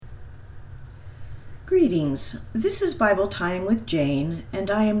Greetings. This is Bible Time with Jane, and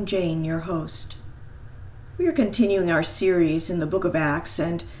I am Jane, your host. We are continuing our series in the book of Acts,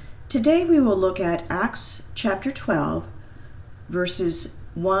 and today we will look at Acts chapter 12, verses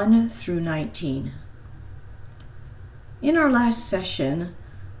 1 through 19. In our last session,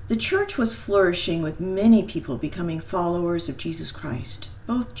 the church was flourishing with many people becoming followers of Jesus Christ,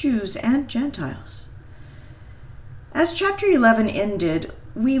 both Jews and Gentiles. As chapter 11 ended,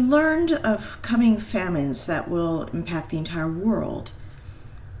 we learned of coming famines that will impact the entire world.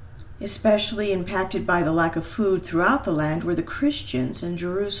 Especially impacted by the lack of food throughout the land were the Christians in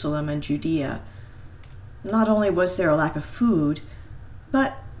Jerusalem and Judea. Not only was there a lack of food,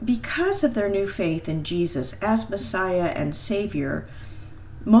 but because of their new faith in Jesus as Messiah and Savior,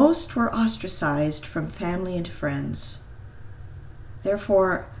 most were ostracized from family and friends.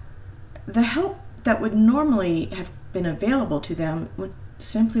 Therefore, the help that would normally have been available to them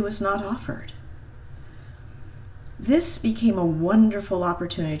simply was not offered. This became a wonderful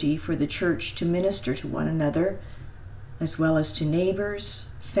opportunity for the church to minister to one another, as well as to neighbors,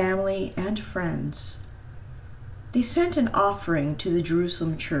 family, and friends. They sent an offering to the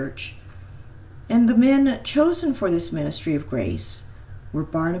Jerusalem church, and the men chosen for this ministry of grace were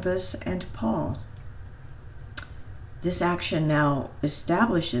Barnabas and Paul. This action now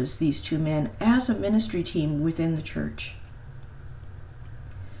establishes these two men as a ministry team within the church.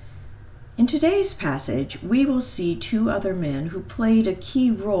 In today's passage, we will see two other men who played a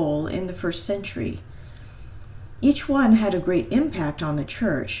key role in the first century. Each one had a great impact on the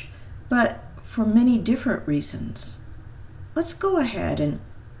church, but for many different reasons. Let's go ahead and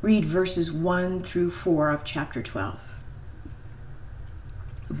read verses 1 through 4 of chapter 12.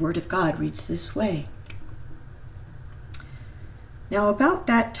 The Word of God reads this way. Now about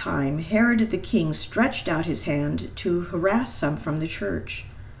that time, Herod the king stretched out his hand to harass some from the church.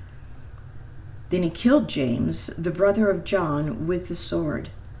 Then he killed James, the brother of John, with the sword.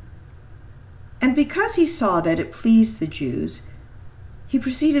 And because he saw that it pleased the Jews, he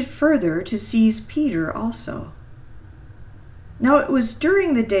proceeded further to seize Peter also. Now it was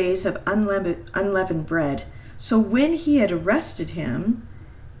during the days of unleavened bread, so when he had arrested him,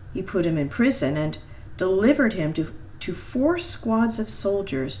 he put him in prison and delivered him to 4 squads of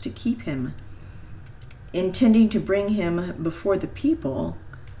soldiers to keep him, intending to bring him before the people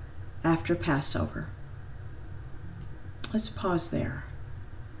after Passover. Let's pause there.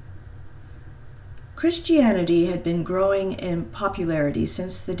 Christianity had been growing in popularity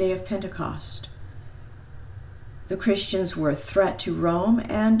since the day of Pentecost. The Christians were a threat to Rome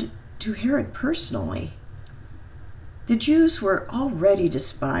and to Herod personally. The Jews were already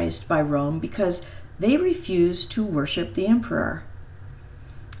despised by Rome because they refused to worship the emperor.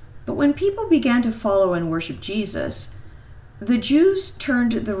 But when people began to follow and worship Jesus, the Jews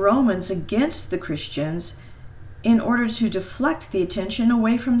turned the Romans against the Christians in order to deflect the attention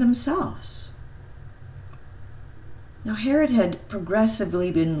away from themselves. Now, Herod had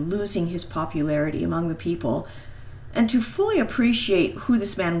progressively been losing his popularity among the people, and to fully appreciate who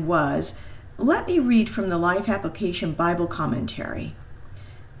this man was, let me read from the Life Application Bible Commentary.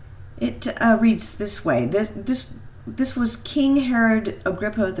 It reads this way. This was King Herod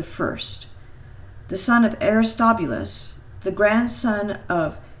Agrippa I, the son of Aristobulus, the grandson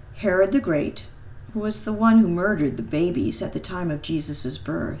of Herod the Great, who was the one who murdered the babies at the time of Jesus'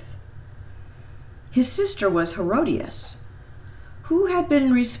 birth. His sister was Herodias, who had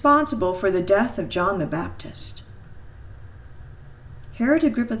been responsible for the death of John the Baptist. Herod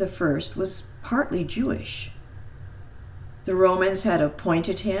Agrippa I was partly Jewish. The Romans had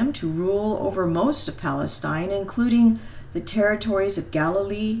appointed him to rule over most of Palestine, including the territories of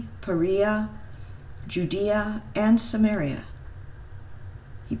Galilee, Perea, Judea, and Samaria.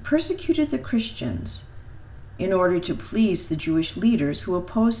 He persecuted the Christians in order to please the Jewish leaders who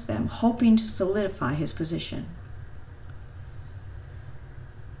opposed them, hoping to solidify his position.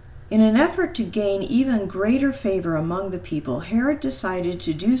 In an effort to gain even greater favor among the people, Herod decided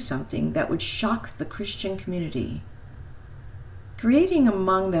to do something that would shock the Christian community, creating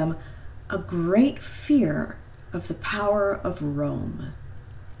among them a great fear of the power of Rome.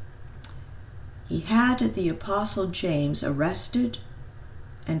 He had the Apostle James arrested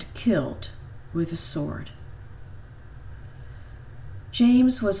and killed with a sword.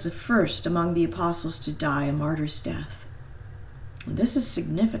 James was the first among the apostles to die a martyr's death. And this is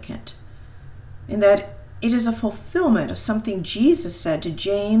significant in that it is a fulfillment of something Jesus said to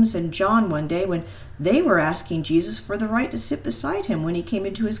James and John one day when they were asking Jesus for the right to sit beside him when he came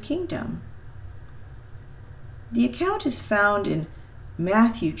into his kingdom. The account is found in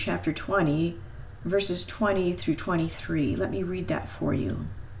Matthew chapter 20, verses 20 through 23. Let me read that for you.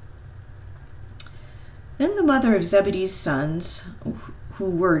 Then the mother of Zebedee's sons,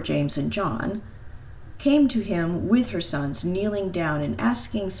 who were James and John, came to him with her sons, kneeling down and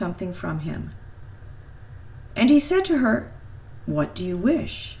asking something from him. And he said to her, "What do you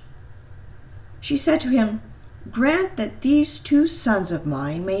wish?" She said to him, "Grant that these 2 sons of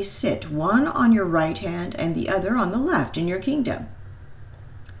mine may sit, one on your right hand and the other on the left in your kingdom."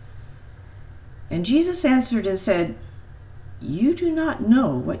 And Jesus answered and said, "You do not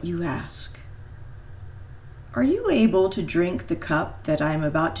know what you ask. Are you able to drink the cup that I am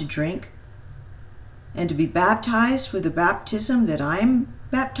about to drink, and to be baptized with the baptism that I am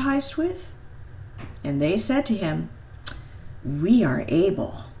baptized with?" And they said to him, "We are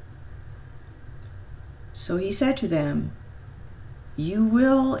able." So he said to them, "You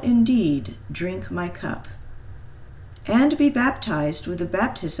will indeed drink my cup, and be baptized with the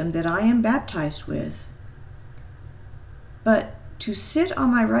baptism that I am baptized with. But to sit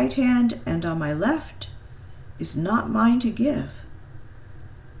on my right hand and on my left is not mine to give,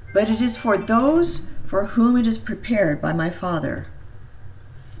 but it is for those for whom it is prepared by my Father."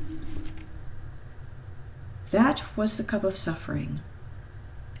 That was the cup of suffering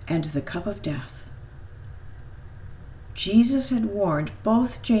and the cup of death. Jesus had warned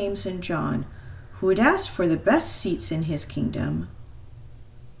both James and John, who had asked for the best seats in his kingdom,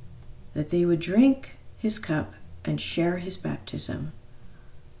 that they would drink his cup and share his baptism,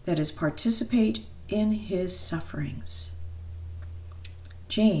 that is, participate in his sufferings.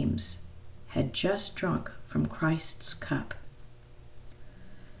 James had just drunk from Christ's cup.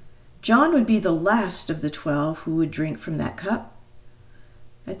 John would be the last of the 12 who would drink from that cup.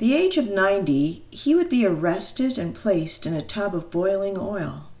 At the age of 90, he would be arrested and placed in a tub of boiling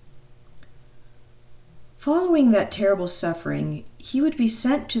oil. Following that terrible suffering, he would be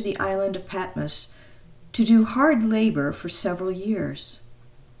sent to the island of Patmos to do hard labor for several years.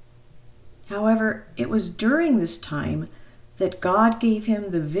 However, it was during this time that God gave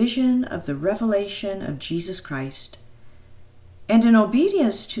him the vision of the revelation of Jesus Christ. And in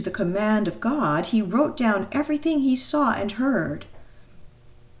obedience to the command of God, he wrote down everything he saw and heard.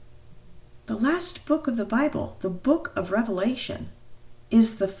 The last book of the Bible, the book of Revelation,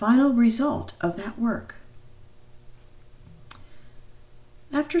 is the final result of that work.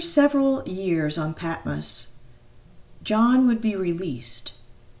 After several years on Patmos, John would be released,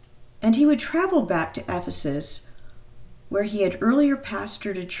 and he would travel back to Ephesus, where he had earlier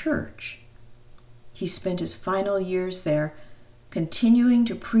pastored a church. He spent his final years there, continuing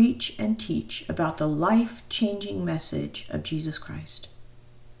to preach and teach about the life-changing message of Jesus Christ.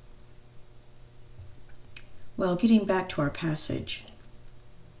 Well, getting back to our passage.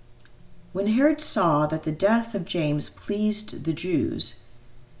 When Herod saw that the death of James pleased the Jews,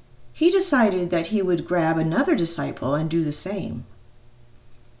 he decided that he would grab another disciple and do the same.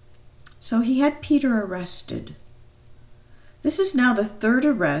 So he had Peter arrested. This is now the 3rd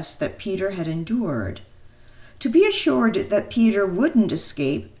arrest that Peter had endured. To be assured that Peter wouldn't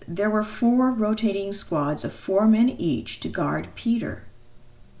escape, there were 4 rotating squads of 4 men each to guard Peter.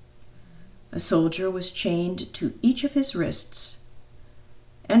 A soldier was chained to each of his wrists,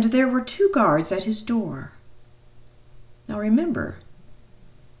 and there were 2 guards at his door. Now remember,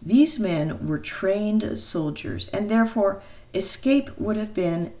 these men were trained soldiers, and therefore escape would have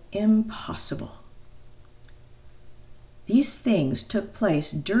been impossible. These things took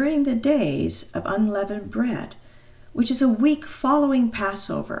place during the days of unleavened bread, which is a week following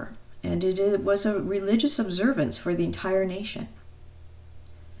Passover, and it was a religious observance for the entire nation.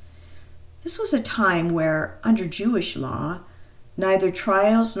 This was a time where, under Jewish law, neither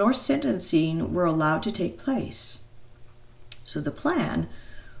trials nor sentencing were allowed to take place. So the plan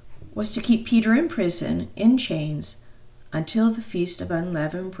was to keep Peter in prison, in chains, until the Feast of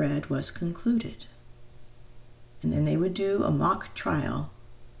Unleavened Bread was concluded. And then they would do a mock trial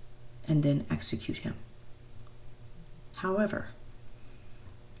and then execute him. However,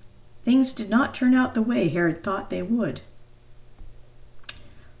 things did not turn out the way Herod thought they would.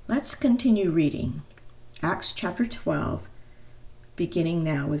 Let's continue reading. Acts chapter 12, beginning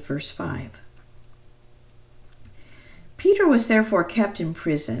now with verse 5. Peter was therefore kept in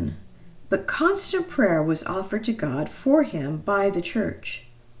prison, but constant prayer was offered to God for him by the church.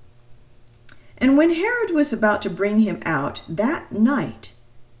 And when Herod was about to bring him out that night,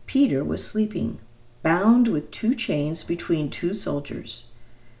 Peter was sleeping, bound with 2 chains between 2 soldiers,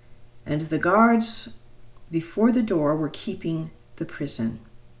 and the guards before the door were keeping the prison.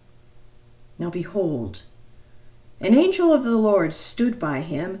 Now behold, an angel of the Lord stood by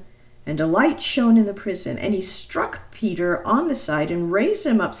him, and a light shone in the prison, and he struck Peter on the side and raised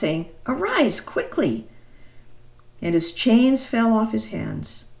him up, saying, "Arise quickly!" And his chains fell off his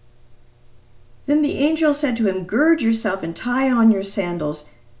hands. Then the angel said to him, "Gird yourself and tie on your sandals."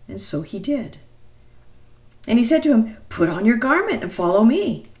 And so he did. And he said to him, "Put on your garment and follow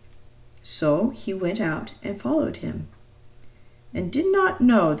me." So he went out and followed him, and did not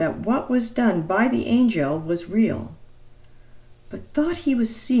know that what was done by the angel was real, but thought he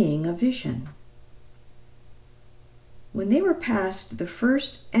was seeing a vision. When they were past the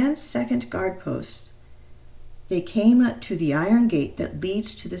first and second guard posts, they came to the iron gate that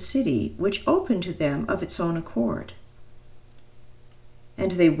leads to the city, which opened to them of its own accord.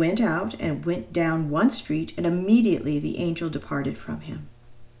 And they went out and went down one street, and immediately the angel departed from him.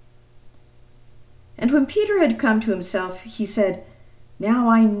 And when Peter had come to himself, he said, "Now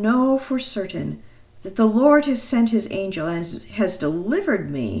I know for certain that the Lord has sent his angel and has delivered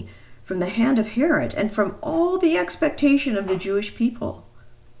me from the hand of Herod and from all the expectation of the Jewish people."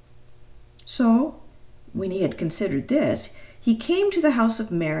 So, when he had considered this, he came to the house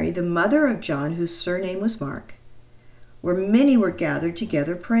of Mary, the mother of John, whose surname was Mark, where many were gathered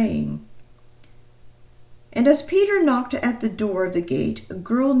together praying. And as Peter knocked at the door of the gate, a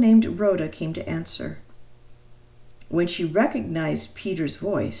girl named Rhoda came to answer. When she recognized Peter's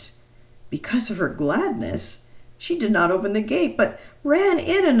voice, because of her gladness, she did not open the gate, but ran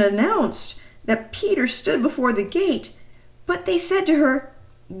in and announced that Peter stood before the gate. But they said to her,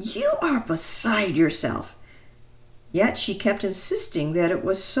 "You are beside yourself." Yet she kept insisting that it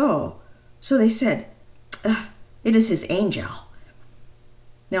was so. So they said, "It is his angel."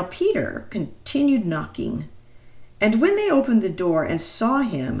 Now Peter continued knocking, and when they opened the door and saw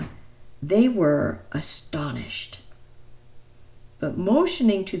him, they were astonished. But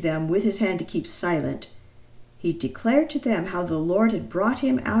motioning to them with his hand to keep silent, he declared to them how the Lord had brought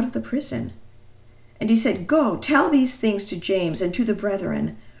him out of the prison. And he said, "Go, tell these things to James and to the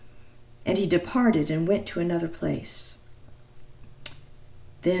brethren." And he departed and went to another place.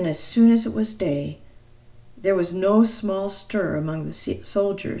 Then, as soon as it was day, there was no small stir among the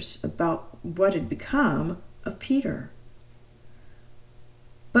soldiers about what had become of Peter.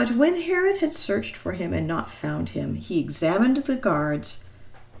 But when Herod had searched for him and not found him, he examined the guards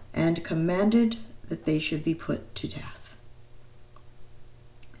and commanded that they should be put to death.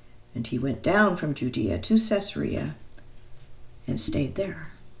 And he went down from Judea to Caesarea and stayed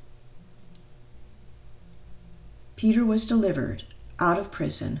there. Peter was delivered out of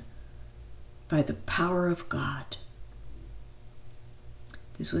prison by the power of God.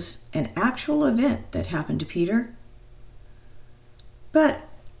 This was an actual event that happened to Peter. But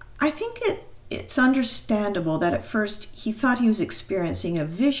I think it's understandable that at first he thought he was experiencing a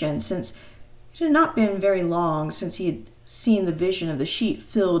vision, since it had not been very long since he had seen the vision of the sheep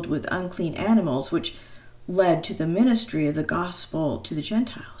filled with unclean animals, which led to the ministry of the gospel to the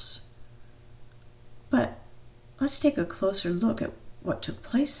Gentiles. But let's take a closer look at what took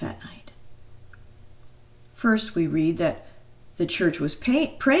place that night. First, we read that the church was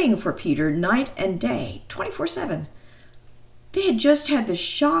praying for Peter night and day, 24/7. They had just had the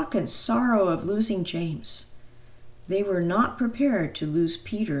shock and sorrow of losing James. They were not prepared to lose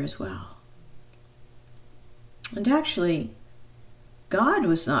Peter as well. And actually, God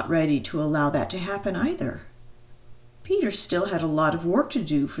was not ready to allow that to happen either. Peter still had a lot of work to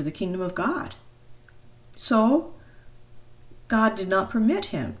do for the kingdom of God. So, God did not permit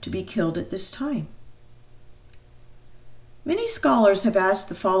him to be killed at this time. Many scholars have asked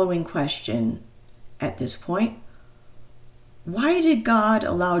the following question at this point: why did God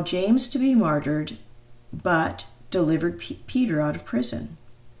allow James to be martyred, but delivered Peter out of prison?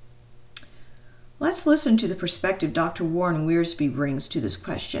 Let's listen to the perspective Dr. Warren Wiersbe brings to this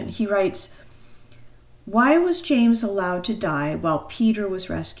question. He writes, "Why was James allowed to die while Peter was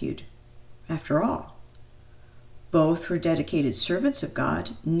rescued? After all, both were dedicated servants of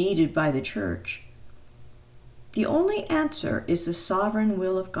God, needed by the church. The only answer is the sovereign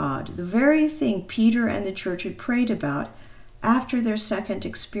will of God, the very thing Peter and the church had prayed about after their second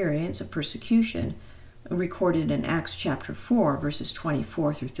experience of persecution, recorded in Acts chapter 4, verses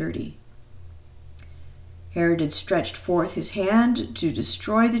 24 through 30. Herod had stretched forth his hand to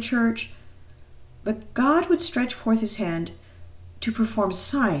destroy the church, but God would stretch forth his hand to perform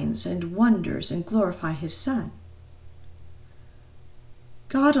signs and wonders and glorify his Son.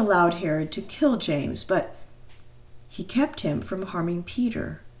 God allowed Herod to kill James, but he kept him from harming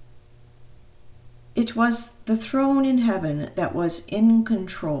Peter. It was the throne in heaven that was in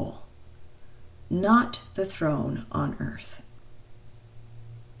control, not the throne on earth.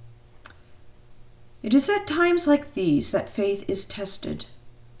 It is at times like these that faith is tested.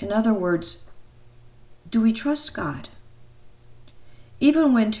 In other words, do we trust God,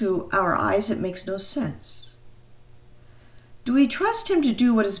 even when to our eyes it makes no sense? Do we trust him to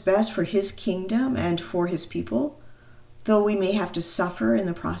do what is best for his kingdom and for his people, though we may have to suffer in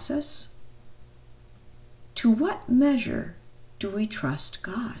the process? To what measure do we trust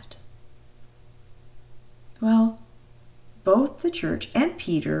God? Well, both the church and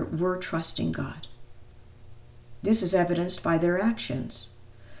Peter were trusting God. This is evidenced by their actions.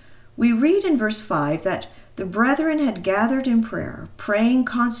 We read in verse 5 that the brethren had gathered in prayer, praying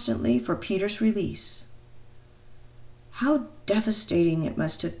constantly for Peter's release. How devastating it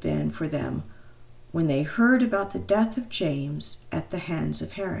must have been for them when they heard about the death of James at the hands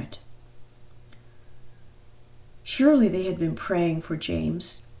of Herod. Surely they had been praying for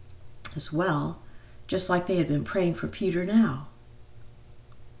James as well, just like they had been praying for Peter now.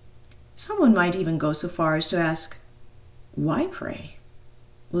 Someone might even go so far as to ask, why pray?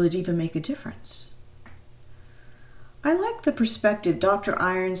 Will it even make a difference? I like the perspective Dr.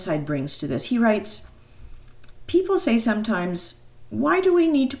 Ironside brings to this. He writes, people say sometimes, why do we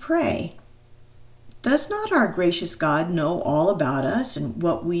need to pray? Does not our gracious God know all about us and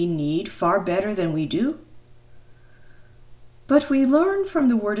what we need far better than we do? But we learn from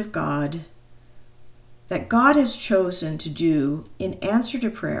the Word of God that God has chosen to do in answer to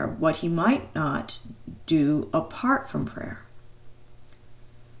prayer what he might not do apart from prayer.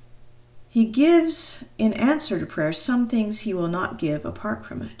 He gives in answer to prayer some things he will not give apart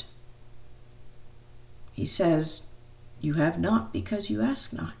from it. He says, you have not because you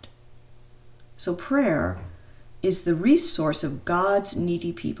ask not. So prayer is the resource of God's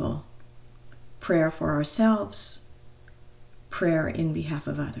needy people. Prayer for ourselves, prayer in behalf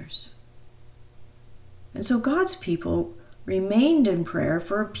of others. And so God's people remained in prayer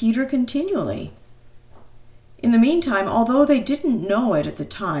for Peter continually. In the meantime, although they didn't know it at the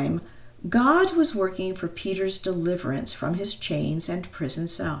time, God was working for Peter's deliverance from his chains and prison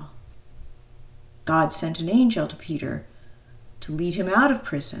cell. God sent an angel to Peter to lead him out of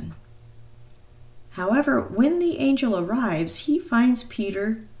prison. However, when the angel arrives, he finds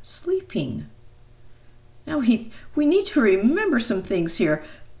Peter sleeping. Now, we need to remember some things here.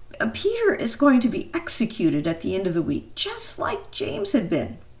 Peter is going to be executed at the end of the week, just like James had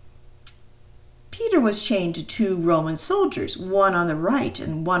been. Peter was chained to 2 Roman soldiers, one on the right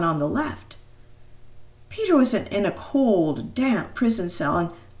and one on the left. Peter was in a cold, damp prison cell, and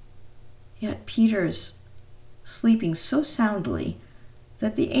yet Peter is sleeping so soundly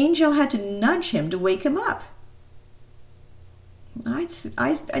that the angel had to nudge him to wake him up. I'd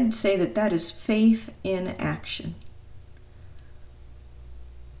say that is faith in action.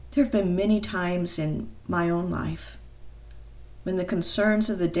 There have been many times in my own life when the concerns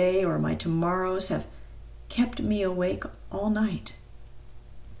of the day or my tomorrows have kept me awake all night.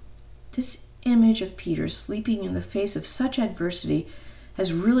 This image of Peter sleeping in the face of such adversity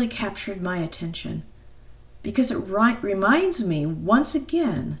has really captured my attention because it reminds me once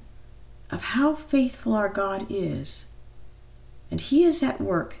again of how faithful our God is. And he is at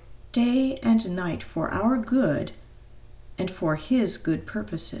work day and night for our good and for his good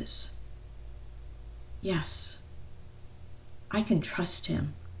purposes. Yes, I can trust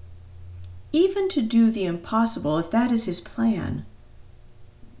him, even to do the impossible if that is his plan.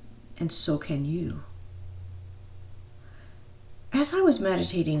 And so can you. As I was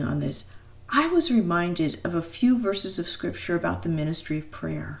meditating on this, I was reminded of a few verses of scripture about the ministry of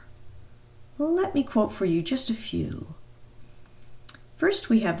prayer. Let me quote for you just a few. First,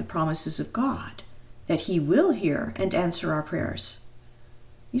 we have the promises of God, that he will hear and answer our prayers.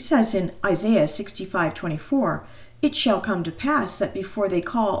 He says in Isaiah 65:24, "It shall come to pass that before they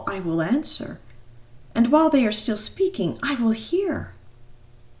call, I will answer, and while they are still speaking, I will hear."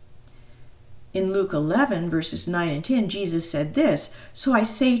 In Luke 11, verses 9 and 10, Jesus said this, "So I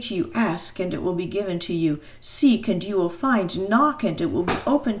say to you, ask, and it will be given to you. Seek, and you will find. Knock, and it will be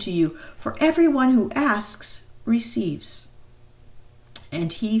opened to you. For everyone who asks receives,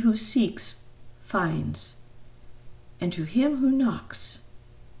 and he who seeks finds, and to him who knocks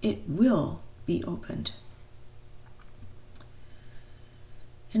it will be opened."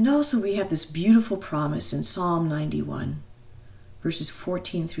 And also we have this beautiful promise in Psalm 91, verses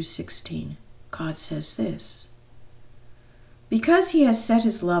 14 through 16. God says this, "Because he has set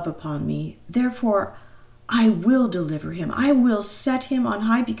his love upon me, therefore I will deliver him. I will set him on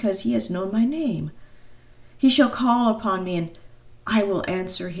high because he has known my name. He shall call upon me, and I will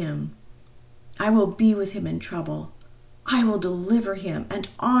answer him. I will be with him in trouble. I will deliver him and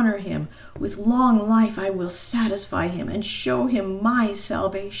honor him. With long life I will satisfy him and show him my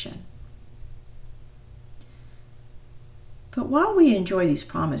salvation." But while we enjoy these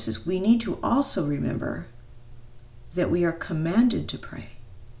promises, we need to also remember that we are commanded to pray.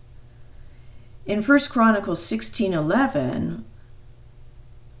 In 1 Chronicles 16:11,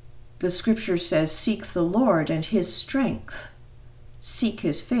 the scripture says, "Seek the Lord and his strength. Seek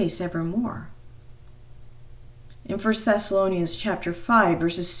his face evermore." In 1 Thessalonians chapter 5,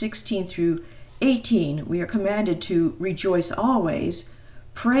 verses 16 through 18, we are commanded to rejoice always,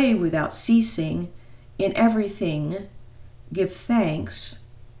 pray without ceasing, in everything give thanks,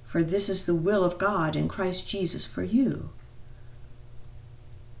 for this is the will of God in Christ Jesus for you.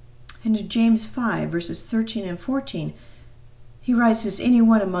 And in James 5, verses 13 and 14, he writes, "Is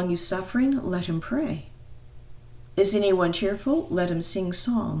anyone among you suffering? Let him pray. Is anyone cheerful? Let him sing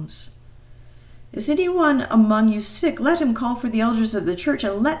psalms. Is anyone among you sick? Let him call for the elders of the church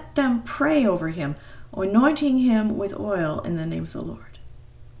and let them pray over him, anointing him with oil in the name of the Lord."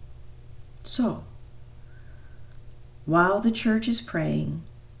 So, while the church is praying,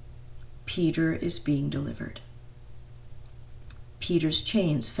 Peter is being delivered. Peter's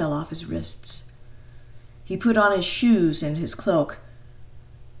chains fell off his wrists. He put on his shoes and his cloak,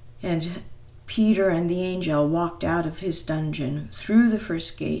 and Peter and the angel walked out of his dungeon, through the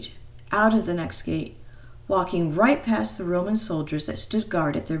first gate, out of the next gate, walking right past the Roman soldiers that stood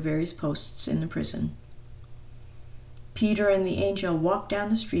guard at their various posts in the prison. Peter and the angel walked down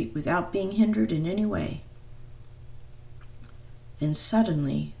the street without being hindered in any way. Then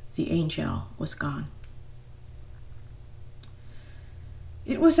suddenly the angel was gone.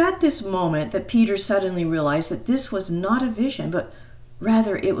 It was at this moment that Peter suddenly realized that this was not a vision, but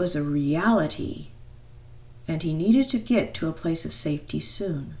rather it was a reality, and he needed to get to a place of safety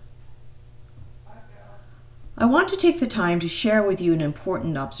soon. I want to take the time to share with you an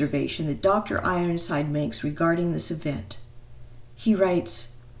important observation that Dr. Ironside makes regarding this event. He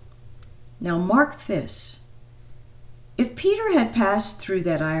writes, "Now mark this. If Peter had passed through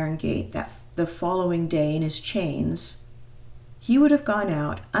that iron gate the following day in his chains, he would have gone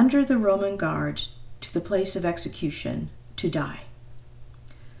out under the Roman guard to the place of execution to die.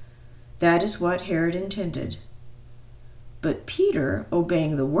 That is what Herod intended. But Peter,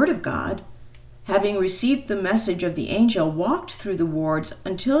 obeying the word of God, having received the message of the angel, walked through the wards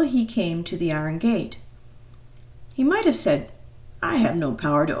until he came to the iron gate. He might have said, 'I have no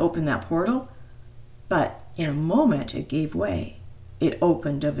power to open that portal,' but in a moment it gave way. It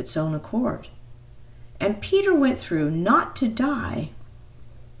opened of its own accord. And Peter went through not to die,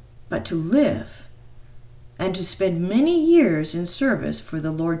 but to live, and to spend many years in service for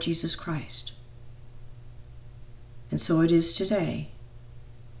the Lord Jesus Christ." And so it is today.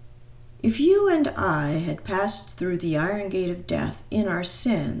 If you and I had passed through the iron gate of death in our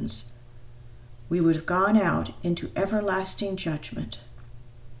sins, we would have gone out into everlasting judgment.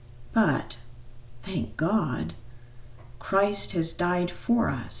 But, thank God, Christ has died for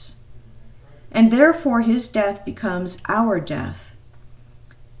us, and therefore his death becomes our death.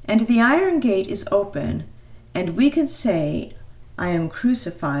 And the iron gate is open, and we can say, "I am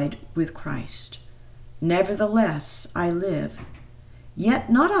crucified with Christ. Nevertheless I live.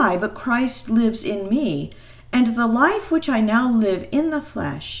 Yet not I, but Christ lives in me. And the life which I now live in the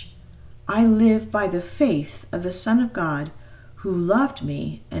flesh, I live by the faith of the Son of God, who loved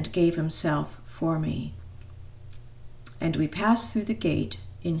me and gave himself for me." And we pass through the gate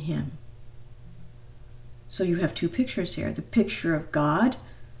in him. So you have two pictures here. The picture of God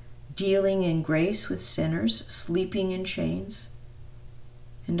dealing in grace with sinners, sleeping in chains.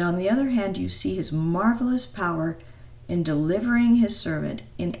 And on the other hand, you see his marvelous power in delivering his servant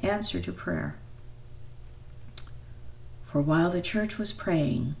in answer to prayer. For while the church was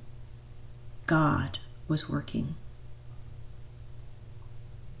praying, God was working.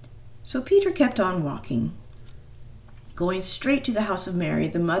 So Peter kept on walking, going straight to the house of Mary,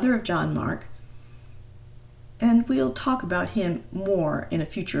 the mother of John Mark, and we'll talk about him more in a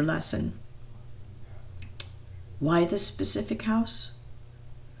future lesson. Why this specific house?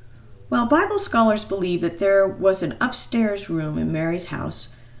 Well, Bible scholars believe that there was an upstairs room in Mary's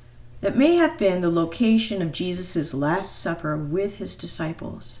house that may have been the location of Jesus' Last Supper with his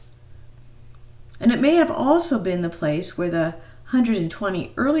disciples. And it may have also been the place where the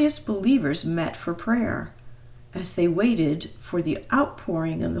 120 earliest believers met for prayer as they waited for the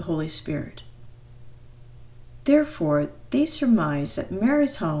outpouring of the Holy Spirit. Therefore, they surmise that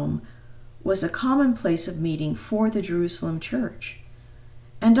Mary's home was a common place of meeting for the Jerusalem church,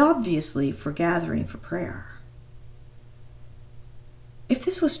 and obviously for gathering for prayer. If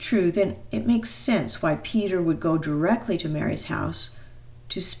this was true, then it makes sense why Peter would go directly to Mary's house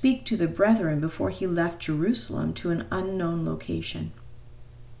to speak to the brethren before he left Jerusalem to an unknown location.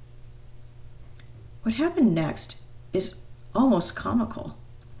 What happened next is almost comical,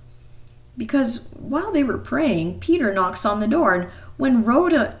 because while they were praying, Peter knocks on the door, and when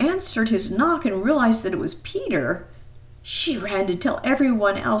Rhoda answered his knock and realized that it was Peter, she ran to tell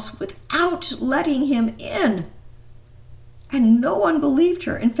everyone else without letting him in. And no one believed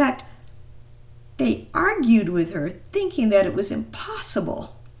her. In fact, they argued with her, thinking that it was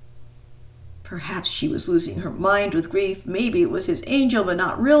impossible. Perhaps she was losing her mind with grief. Maybe it was his angel, but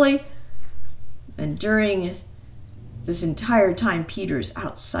not really. And during this entire time, Peter's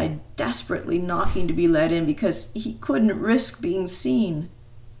outside desperately knocking to be let in because he couldn't risk being seen.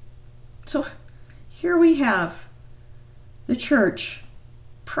 So here we have the church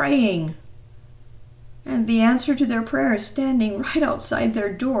praying, and the answer to their prayer is standing right outside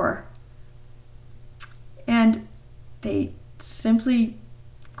their door. And they simply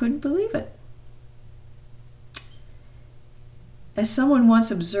couldn't believe it. As someone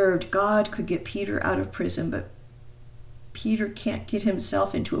once observed, God could get Peter out of prison, but Peter can't get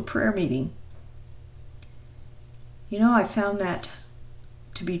himself into a prayer meeting. You know, I found that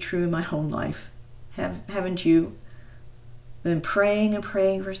to be true in my own life. Haven't you? Been praying and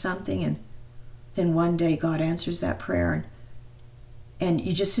praying for something, and then one day God answers that prayer, and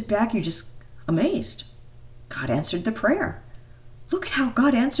you just sit back, you're just amazed. God answered the prayer. Look at how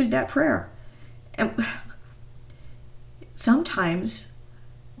God answered that prayer. And sometimes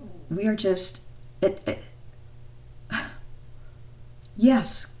we are just,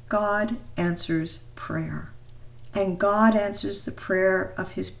 yes, God answers prayer. And God answers the prayer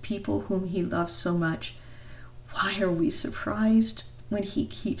of his people whom he loves so much. Why are we surprised when he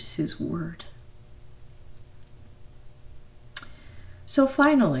keeps his word? So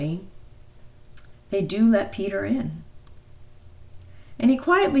finally, they do let Peter in. And he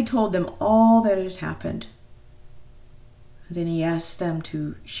quietly told them all that had happened. Then he asked them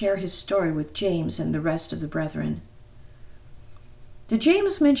to share his story with James and the rest of the brethren. The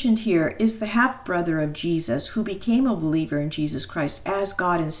James mentioned here is the half-brother of Jesus who became a believer in Jesus Christ as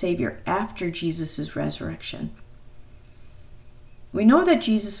God and Savior after Jesus' resurrection. We know that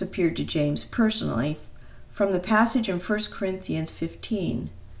Jesus appeared to James personally from the passage in 1 Corinthians 15.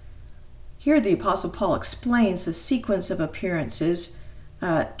 Here the Apostle Paul explains the sequence of appearances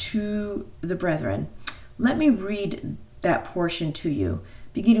to the brethren. Let me read that portion to you,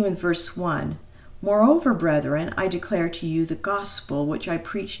 beginning with verse 1. Moreover, brethren, I declare to you the gospel which I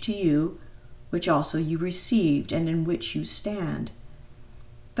preached to you, which also you received, and in which you stand,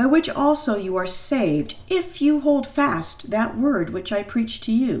 by which also you are saved, if you hold fast that word which I preached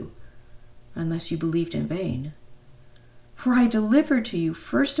to you, unless you believed in vain. For I delivered to you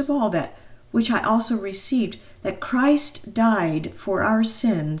first of all that which I also received, that Christ died for our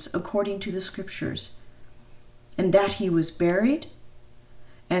sins according to the Scriptures, and that he was buried,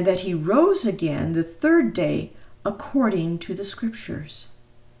 and that he rose again the third day according to the Scriptures,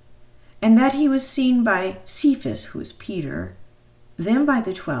 and that he was seen by Cephas, who is Peter, then by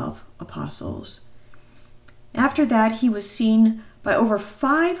the 12 apostles. After that he was seen by over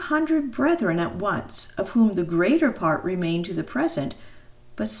 500 brethren at once, of whom the greater part remain to the present,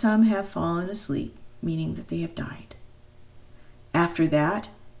 but some have fallen asleep, meaning that they have died. After that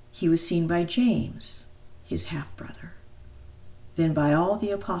he was seen by James, his half-brother, then by all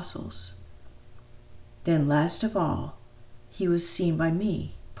the apostles. Then last of all, he was seen by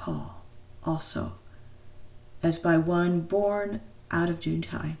me, Paul, also, as by one born out of due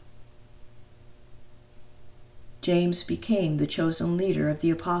time. James became the chosen leader of the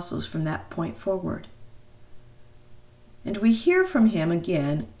apostles from that point forward. And we hear from him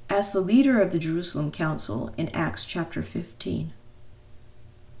again as the leader of the Jerusalem Council in Acts chapter 15.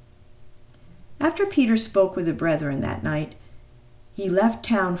 After Peter spoke with the brethren that night, he left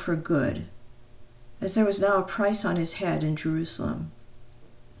town for good, as there was now a price on his head in Jerusalem.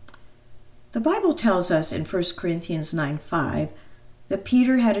 The Bible tells us in 1 Corinthians 9:5 that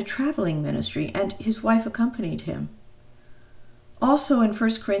Peter had a traveling ministry and his wife accompanied him. Also in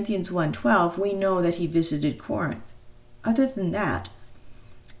 1 Corinthians 1:12, we know that he visited Corinth. Other than that,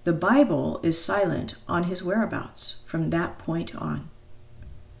 the Bible is silent on his whereabouts from that point on.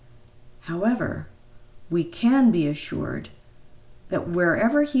 However, we can be assured that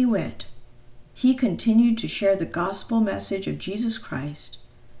wherever he went, he continued to share the gospel message of Jesus Christ,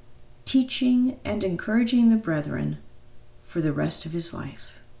 teaching and encouraging the brethren for the rest of his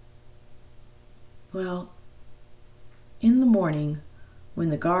life. Well, in the morning, when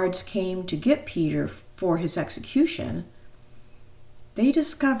the guards came to get Peter for his execution, they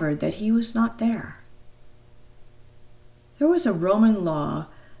discovered that he was not there. There was a Roman law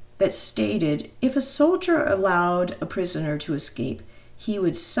that stated if a soldier allowed a prisoner to escape, he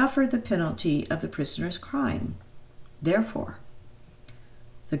would suffer the penalty of the prisoner's crime. Therefore,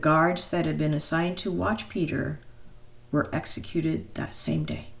 the guards that had been assigned to watch Peter were executed that same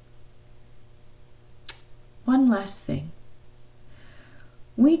day. One last thing.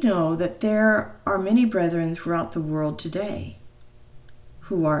 We know that there are many brethren throughout the world today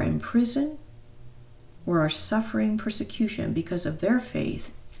who are in prison or are suffering persecution because of their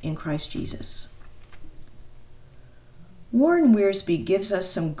faith in Christ Jesus. Warren Wiersbe gives us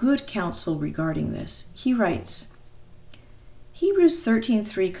some good counsel regarding this. He writes, Hebrews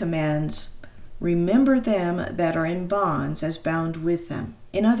 13:3 commands, "Remember them that are in bonds as bound with them."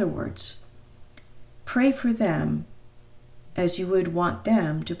 In other words, pray for them as you would want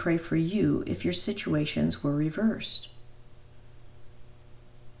them to pray for you if your situations were reversed.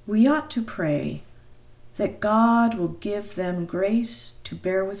 We ought to pray that God will give them grace to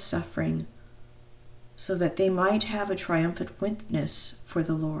bear with suffering so that they might have a triumphant witness for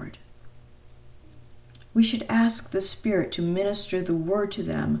the Lord. We should ask the Spirit to minister the word to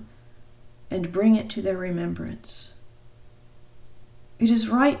them and bring it to their remembrance. It is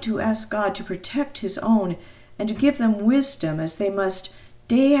right to ask God to protect His own and to give them wisdom as they must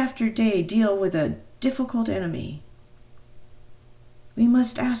day after day deal with a difficult enemy. We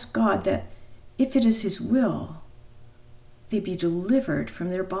must ask God that if it is His will, they be delivered from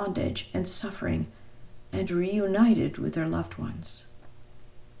their bondage and suffering and reunited with their loved ones.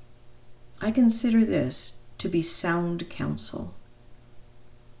 I consider this to be sound counsel.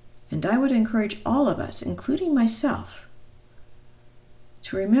 And I would encourage all of us, including myself,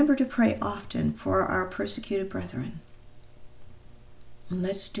 to remember to pray often for our persecuted brethren. And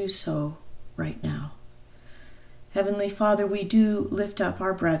let's do so right now. Heavenly Father, we do lift up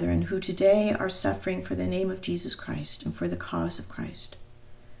our brethren who today are suffering for the name of Jesus Christ and for the cause of Christ.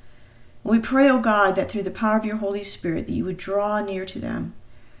 We pray, O God, that through the power of your Holy Spirit, that you would draw near to them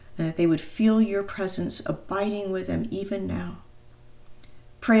and that they would feel your presence abiding with them even now.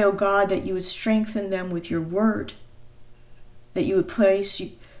 Pray, O God, that you would strengthen them with your word, that you would place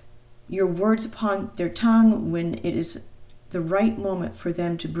your words upon their tongue when it is the right moment for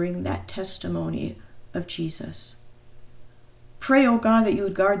them to bring that testimony of Jesus. Pray, O God, that you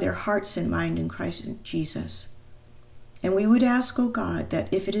would guard their hearts and mind in Christ Jesus. And we would ask, O God,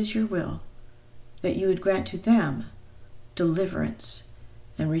 that if it is your will, that you would grant to them deliverance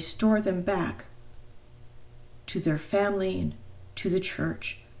and restore them back to their family and to the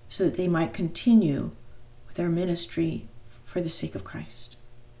church so that they might continue with their ministry for the sake of Christ.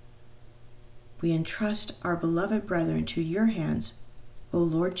 We entrust our beloved brethren to your hands, O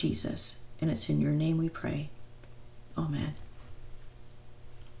Lord Jesus, and it's in your name we pray. Amen.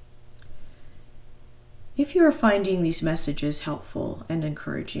 If you are finding these messages helpful and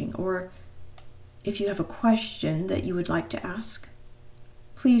encouraging, or if you have a question that you would like to ask,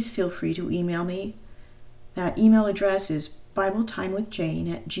 please feel free to email me. That email address is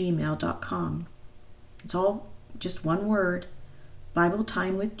bibletimewithjane@gmail.com. It's all just one word,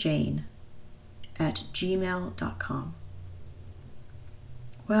 bibletimewithjane@gmail.com.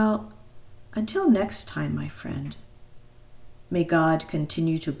 Well, until next time, my friend, may God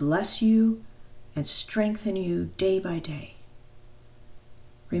continue to bless you and strengthen you day by day.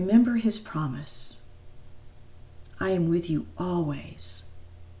 Remember his promise. I am with you always,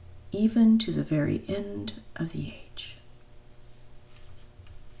 even to the very end of the age.